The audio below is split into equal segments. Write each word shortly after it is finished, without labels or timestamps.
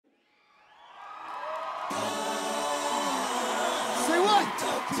Say what?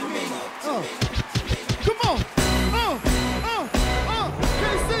 Talk to me. Come on.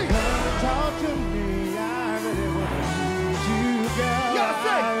 Can you sing? Talk to me. I really want to meet you, girl. You gotta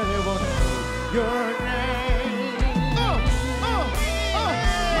say. I really want to know your name.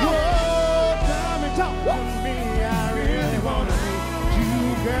 Whoa, come and talk to me. I really want to meet you,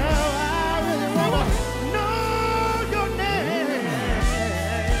 girl. I really want to know your name.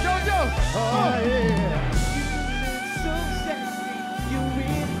 Jojo. Oh, yeah. So sexy, you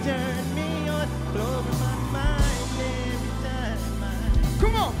really turn me on, blowing my mind every time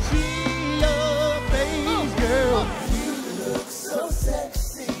Come on. see your face, girl. You look so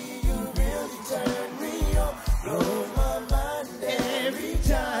sexy, you really turn me on, blow my mind every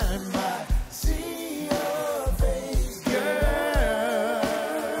time I see your face, girl.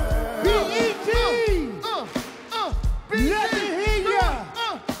 B.E.T. Let me hear ya.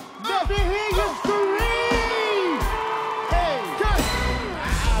 Let me hear you scream. Hey,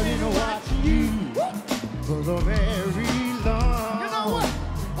 I've been watching you for so very long. You know what?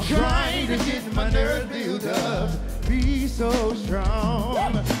 I'm trying to get my nerves built up, be so strong.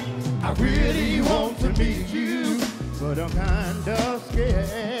 I really want to meet you, but I'm kind of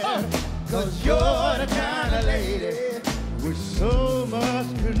scared. Cause you're the kind of lady with so much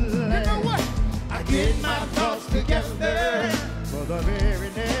good land. You know what? I get my thoughts together for the very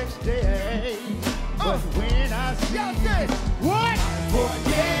next day. But when I see Y'all say. what?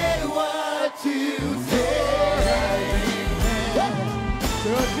 Forget what you said.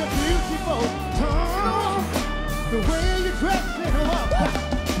 Such a beautiful tongue. The way you dress and walk,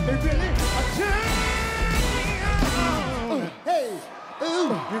 it really turns me on. Hey,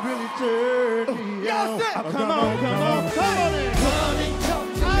 ooh, it really turns me Y'all on. say. Oh, come on in. Come and talk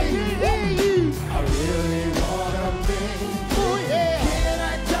to I me. can hear you. I really wanna be. Oh yeah. Can I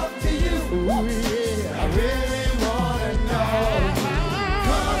talk to you? Ooh yeah. I really wanna know.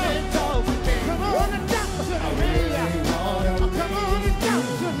 Come and talk with me. Come on and talk to I me. really wanna be. Come on and talk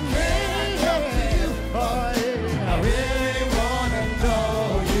to me. Can I talk to you? Oh yeah. I really wanna know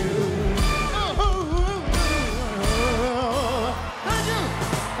you.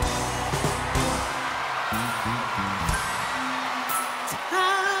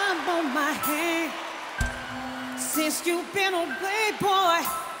 Time on my hand since you've been away, boy.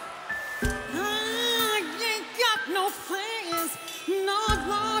 I ain't got no plans, no.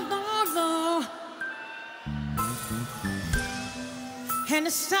 And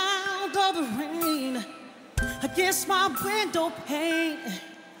the sound of the rain against my window pane,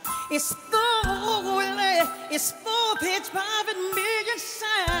 it's full pitch private million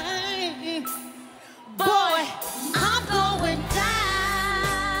sign. Boy, I'm going down.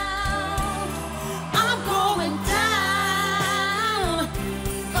 I'm going down.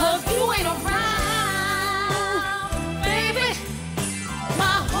 'Cause you ain't around, baby.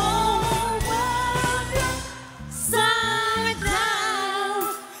 My whole world upside down.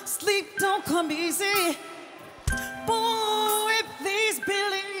 Sleep don't come easy. Boy, please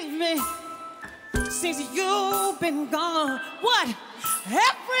believe me. Since you've been gone, what?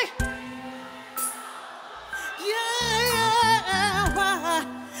 Yeah.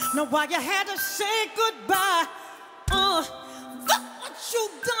 Now why you had to say goodbye? Look what you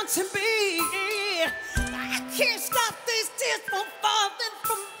done to me. I can't stop these tears from falling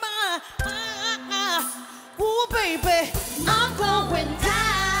from my eyes. Ooh, baby, I'm going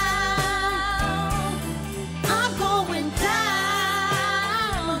down. I'm going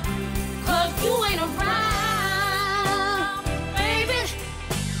down. 'Cause you ain't around, baby.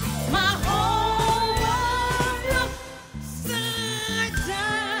 My whole world upside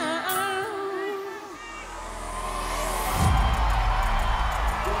down.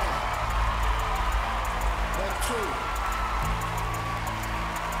 That's true.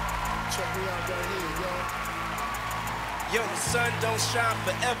 Check me out right here, y'all. Yo, the sun don't shine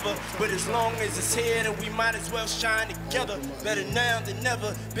forever, but as long as it's here, then we might as well shine together. Better now than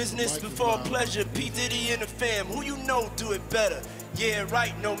never, business before pleasure. P. Diddy and the fam, who you know do it better. Yeah,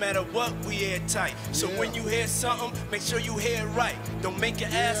 right, no matter what, we airtight. So when you hear something, make sure you hear it right. Don't make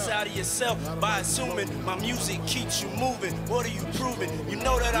an ass out of yourself by assuming my music keeps you moving. What are you proving? You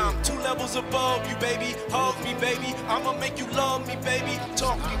know that I'm 2 levels above you, baby. Hug me, baby. I'ma make you love me, baby.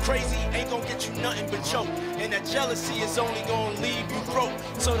 Talk you crazy, ain't gonna get you nothing but choke. And that jealousy is only gonna leave you broke.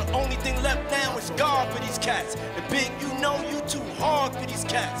 So the only thing left now is God for these cats. And big, you know you too hard for these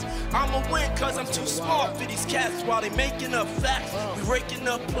cats. I'ma win cause I'm too smart for these cats. While they making up facts, we raking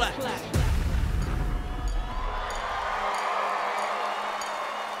up plaques. I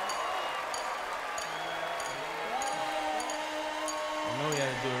know we had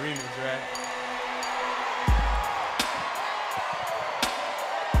to do a remix, right?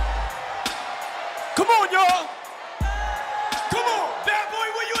 Come on, y'all. Come on, bad boy,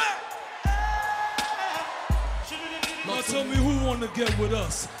 where you at? Now tell me who wanna get with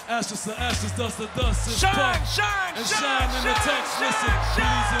us? Ashes to ashes, dust to dust. It's Shine, pop. shine, and shine, shine in the shine, text. shine, Listen, shine.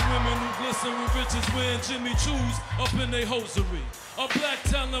 ladies and women who glisten with riches wearing Jimmy Choos up in their hosiery. A black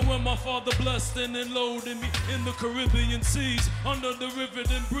talent when my father blessed and enloaded me in the Caribbean seas. Under the river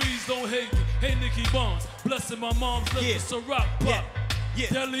and breeze, don't hate me. Hey, Nicky Barnes, blessing my mom's lips. Yeah. It's a rock pop. Yeah.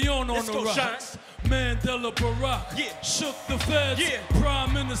 De Leon on Let's the go, rocks. Shine. Mandela Barack. Yeah. Shook the feds. Yeah.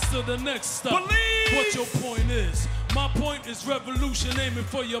 Prime Minister, the next stop. Believe. What your point is? My point is revolution aiming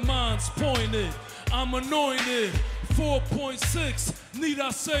for your minds pointed. I'm anointed. 4.6. Need I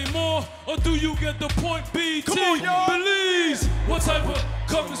say more? Or do you get the point? BT. Come on, y'all. Belize. What type of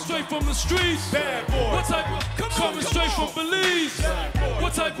coming straight from the streets? Bad boy. What type of coming straight from Belize?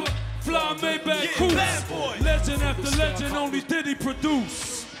 What type of fly Maybach Yeah, coupe? bad boy. Legend after legend, only Diddy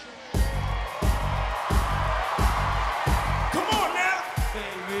produce. Come on now.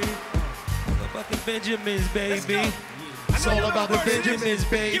 Baby. About the Benjamins, baby. It's all about the Benjamins,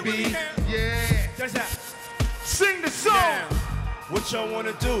 baby. Yeah. That's that. Sing the song. Now, what y'all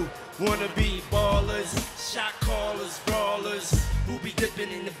wanna do? Wanna be ballers, shot callers, brawlers, who be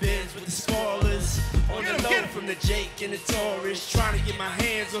dipping in the bins with the spoilers. On the low from the Jake and the Taurus, trying to get my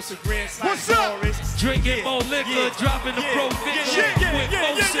hands on some Grand Slide Taurus. Drinking more liquor, dropping the provision with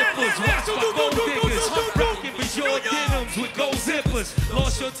gold zippers. Watch my gold diggers, rocking Bajor denims with gold zippers.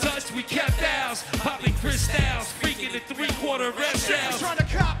 Lost your touch, we kept ours, popping crystals, freaking the 3/4 red shells. Trying to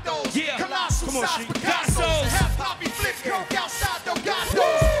cop those colossal Come on, size Sheik. Picassos. Have poppy flip coke outside the gatos.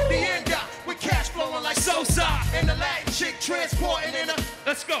 The end up with cash flowing like Sosa. And the Latin chick transporting in a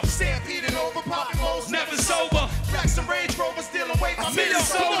Let's go. stampeding over popping moles. Never sober. Racks and Range Rovers dealing weight by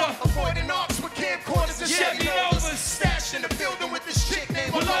Minnesota. Avoiding arcs with camcorders and Chevy Chevy Novas. Novas. Stashed in the building with this chick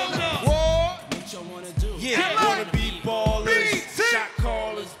named Alona. Alona. What y'all wanna do? Yeah, wanna be ballers, shot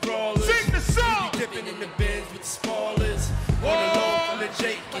callers, brawlers. Sing the song. Who be dipping in the bins with the spoilers. On the low from the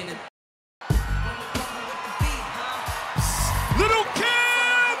Jake and the Lil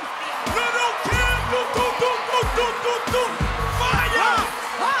Kim! Lil Kim! Do. Fire!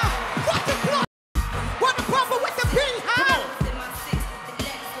 What the problem with the beat, huh?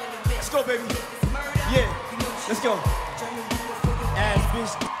 Let's go, baby. Yeah, let's go. Ass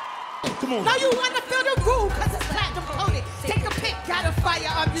bitch. Come on. Now you wanna feel the groove, cause it's platinum coated. Take a pic, got a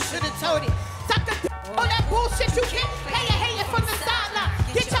firearm, you should've told it. Stop the all that bullshit you get. Hey it from the sideline.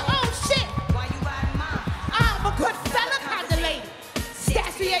 Get your own shit. Why you riding mine? I'm a good fella kind of lady.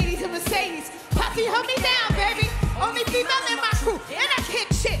 Stash the 80s and Mercedes. Poppy, hold me down, baby. Only female in my crew. And I kick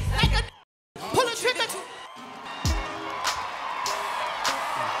shit like a pull a trigger.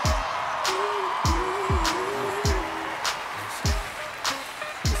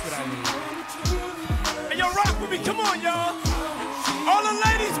 Hey, yo, rock with me. Come on, y'all. All the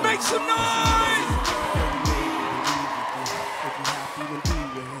ladies, make some noise.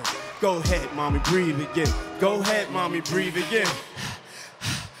 Go ahead, mommy, breathe again. Go ahead, mommy, breathe again.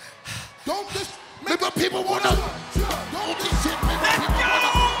 Don't this make my people wanna. Don't this shit make my people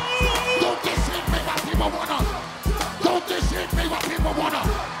wanna. Don't this shit make my people wanna. Don't this shit make my people wanna.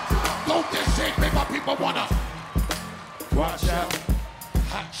 Don't this shit make my people wanna. Watch out.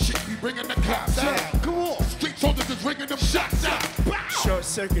 Hot shit, we bringing the cops out. Come on, street soldiers is ringing them shots out. Short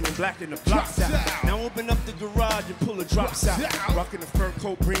circuit and black in the blocks out. Now open up the garage and pull the drops out. Rocking the fur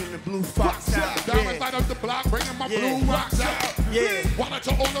coat, bringing the blue fox out. Diamonds light up the block, bringing my blue rocks out. Yeah. Why don't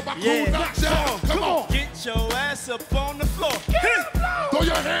you all of my cool knocks out? Come on. Get your ass up on the floor. Throw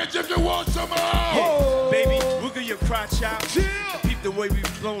your hands if you want some more. Yeah. Baby, wiggle your crotch out. Peep the way we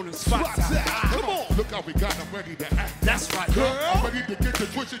blowing them spots out. Come on. Look how we got them ready to act. That's right. Girl, I'm ready to get the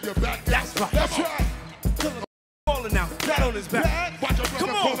twitch in your back. That's right. That's right. Falling out, flat on his back. Watch your Come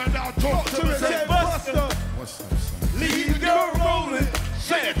brother on. pulling out, talk to me. Say, Buster. What's up, son? Leave the girl rolling.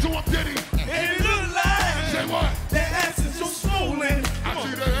 Say it to him, Diddy. And it look like Say what? that ass is so swollen. I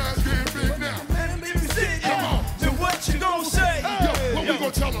see that ass getting big now. Man, baby, sit Come on. So what you gonna say? Yo, what we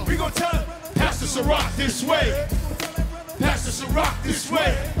gonna tell him? We gonna tell him, pass the Ciroc this way. Pass the Ciroc this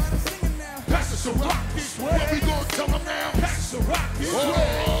way. Pass the Ciroc this way. What we gonna tell him now? Pass the Ciroc this way.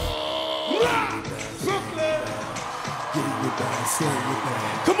 Brooklyn. Get in your bag, stay in your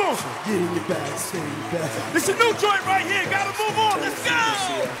bag. Come on. Get in your bag, stay in your bag. This a new joint right here. Gotta move on. Let's go.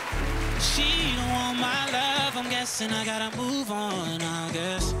 She don't want my love, I'm guessing I gotta move on, I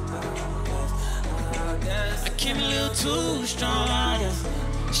guess. I came a little too strong.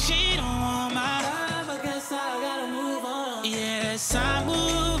 She don't want my love, I guess I gotta move on. Yes, I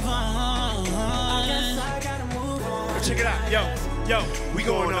move on. I guess I gotta move on. Check it out. Yo, we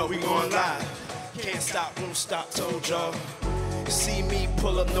going up, we going live. Can't stop, won't stop, told y'all. See me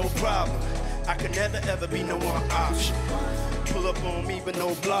pull up, no problem. I could never ever be no one option. Pull up on me, but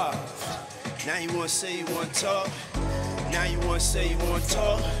no block. Now you wanna say you wanna talk. Now you wanna say you wanna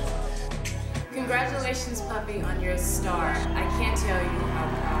talk. Congratulations, puppy, on your star. I can't tell you how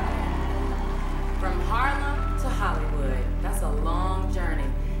proud I am. From Harlem to Hollywood, that's a long journey.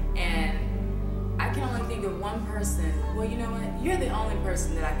 And I can only think of one person. Well, you know what? You're the only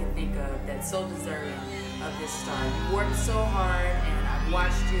person that I can think of that's so deserving of this star. You worked so hard, and I've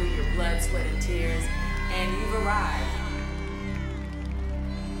watched you, your blood, sweat, and tears, and you've arrived.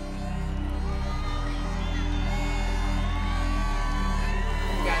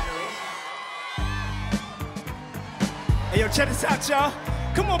 Congratulations. Hey, yo, check this out, y'all.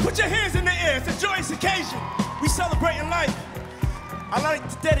 Come on, put your hands in the air. It's a joyous occasion. We celebrating life. I like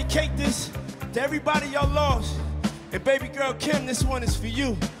to dedicate this to everybody y'all lost. And baby girl Kim, this one is for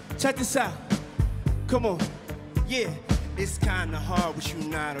you. Check this out. Come on. Yeah, it's kinda hard with you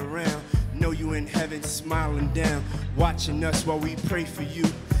not around. Know you in heaven smiling down, watching us while we pray for you.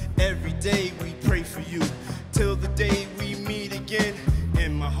 Every day we pray for you, till the day we meet again.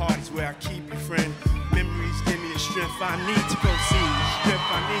 In my heart is where I keep you, friend. Memories give me the strength I need to proceed,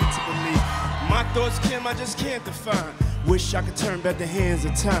 strength I need to believe. My thoughts, Kim, I just can't define. Wish I could turn back the hands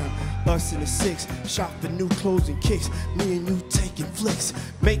of time. Us in the six, shop the new clothes and kicks. Me and you taking flicks,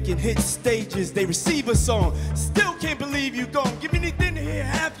 making hit stages they receive us on. Still can't believe you gone. Give me anything to hear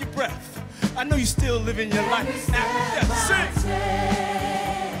half your breath. I know you still living your life. Now, yeah, sing.